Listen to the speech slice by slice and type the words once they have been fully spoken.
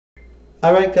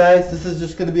Alright guys, this is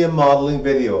just going to be a modeling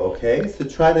video, okay? So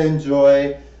try to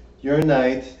enjoy your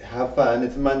night, have fun.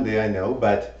 It's Monday, I know,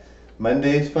 but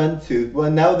Monday is fun too.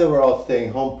 Well, now that we're all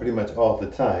staying home pretty much all the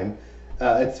time,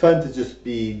 it's fun to just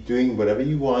be doing whatever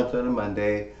you want on a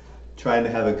Monday, trying to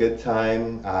have a good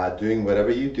time, doing whatever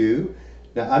you do.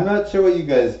 Now, I'm not sure what you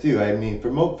guys do. I mean,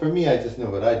 for me, I just know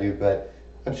what I do, but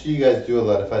I'm sure you guys do a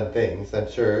lot of fun things,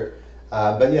 I'm sure.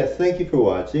 But yes, thank you for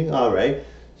watching. Alright.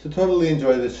 So totally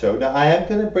enjoy the show. Now I am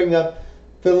going to bring up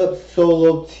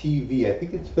PhilipSoloTV. I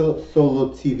think it's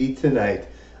PhilipSoloTV tonight.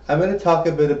 I'm going to talk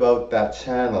a bit about that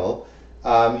channel.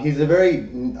 He's a very,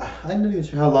 I'm not even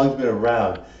sure how long he's been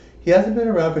around. He hasn't been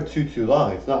around for too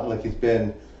long. It's not like he's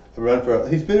been around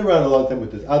a long time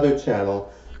with his other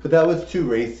channel, but that was too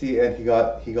racy, and he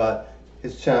got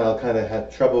his channel, kind of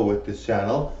had trouble with this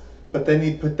channel. But then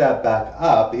he put that back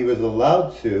up. He was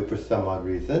allowed to for some odd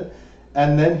reason.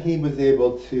 And then he was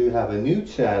able to have a new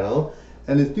channel,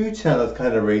 and his new channel is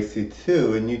kind of racy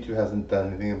too, and YouTube hasn't done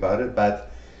anything about it,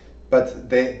 but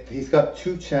he's got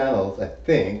two channels, I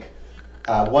think.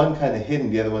 One kind of hidden,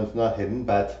 the other one's not hidden,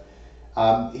 but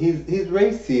he's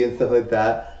racy and stuff like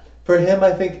that. For him,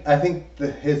 I think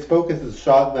his focus is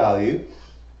shock value.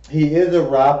 He is a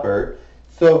rapper,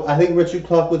 so I think Richard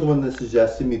Clark was the one that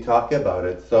suggested me talk about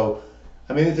it. So,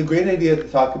 I mean, it's a great idea to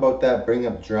talk about that, bring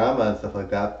up drama and stuff like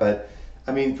that, but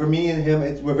I mean, for me and him,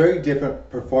 we're very different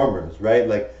performers, right?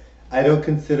 Like, I don't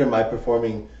consider my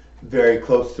performing very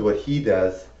close to what he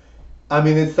does. I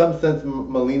mean, in some sense,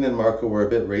 Mileena and Marco were a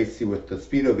bit racy with the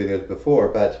Speedo videos before,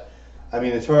 but I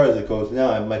mean, as far as it goes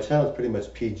now, my channel's pretty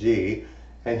much PG,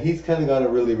 and he's kind of got a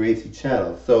really racy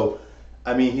channel. So,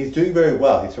 I mean, he's doing very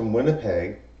well. He's from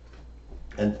Winnipeg,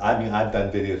 and I mean, I've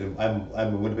done videos, and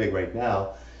I'm in Winnipeg right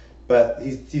now, but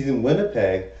he's in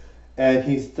Winnipeg, and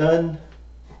he's done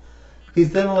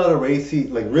a lot of racy,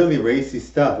 like really racy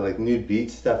stuff, like nude beach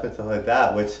stuff and stuff like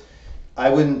that, which I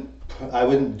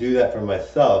wouldn't do that for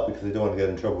myself because I don't want to get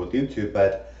in trouble with YouTube.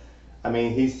 But I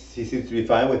mean, he seems to be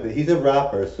fine with it. He's a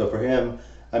rapper, so for him,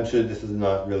 I'm sure this is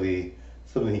not really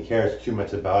something he cares too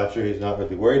much about. I'm sure he's not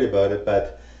really worried about it.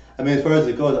 But I mean, as far as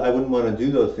it goes, I wouldn't want to do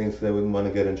those things because I wouldn't want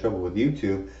to get in trouble with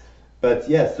YouTube. But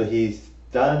yeah, so he's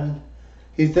done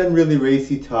really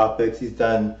racy topics. He's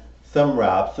done some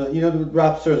rap. So, you know, the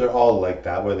rap stars are all like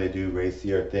that, where they do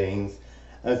racier things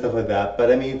and stuff like that.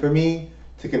 But I mean, for me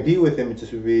to compete with him, it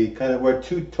just would be we're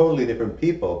two totally different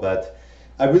people. But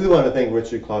I really want to thank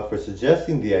Richard Clark for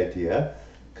suggesting the idea,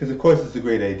 because of course it's a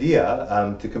great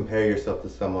idea to compare yourself to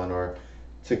someone or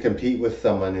to compete with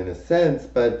someone in a sense.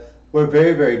 But we're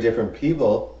very, very different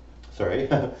people. Sorry.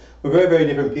 We're very, very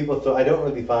different people, so I don't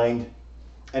really find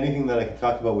anything that I can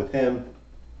talk about with him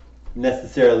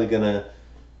necessarily gonna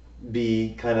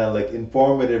be kind of like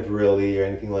informative really or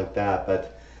anything like that.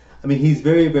 But I mean, he's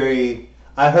very, very,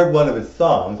 I heard one of his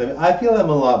songs. I mean, I feel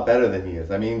I'm a lot better than he is.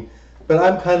 I mean, but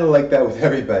I'm kind of like that with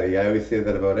everybody. I always say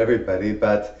that about everybody.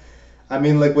 But I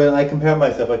mean, like when I compare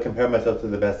myself to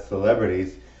the best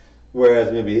celebrities,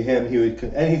 whereas maybe him,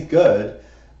 and he's good,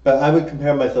 but I would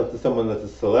compare myself to someone that's a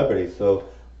celebrity, so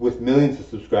with millions of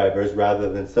subscribers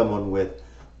rather than someone with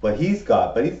what he's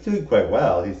got. But he's doing quite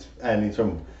well.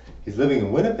 He's living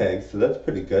in Winnipeg, so that's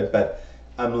pretty good. But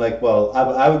I'm like, well,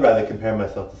 I would rather compare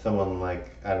myself to someone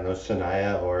like, I don't know,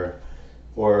 Shania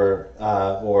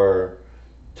or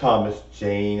Thomas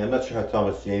Jane. I'm not sure how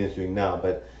Thomas Jane is doing now,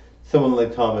 but someone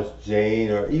like Thomas Jane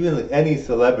or even like any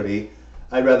celebrity,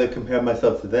 I'd rather compare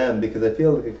myself to them because I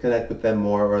feel like I connect with them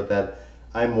more, or that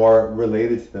I'm more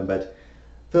related to them. But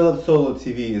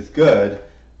PhilipSoloTV is good.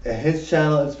 His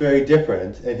channel is very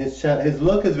different, and his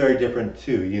look is very different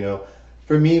too, you know.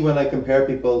 For me, when I compare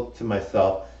people to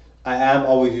myself, I am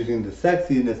always using the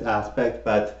sexiness aspect,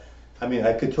 but I mean,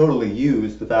 I could totally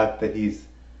use the fact that his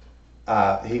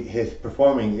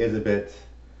performing is a bit,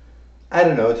 I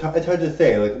don't know, it's hard to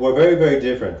say. Like, we're very, very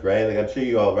different, right? Like, I'm sure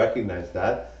you all recognize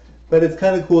that, but it's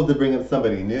kind of cool to bring up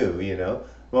somebody new, you know.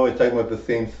 I'm always talking about the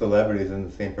same celebrities and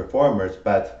the same performers,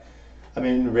 but I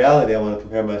mean, in reality, I want to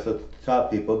compare myself to the top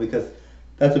people because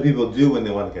that's what people do when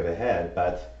they want to get ahead.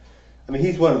 But I mean,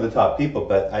 he's one of the top people,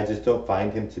 but I just don't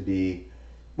find him to be,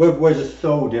 we're just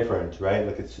so different, right?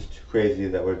 Like, it's just too crazy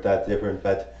that we're that different.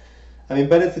 But I mean,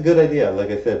 but it's a good idea, like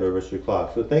I said, by Richard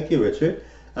Clark. So thank you, Richard,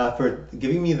 for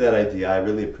giving me that idea. I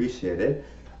really appreciate it.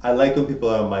 I like when people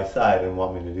are on my side and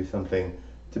want me to do something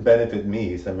to benefit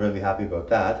me, so I'm really happy about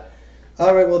that.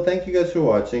 Alright, well, thank you guys for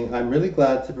watching. I'm really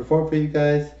glad to perform for you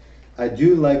guys. I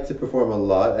do like to perform a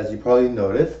lot, as you probably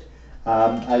noticed.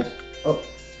 Oh,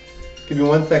 give me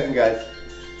 1 second, guys.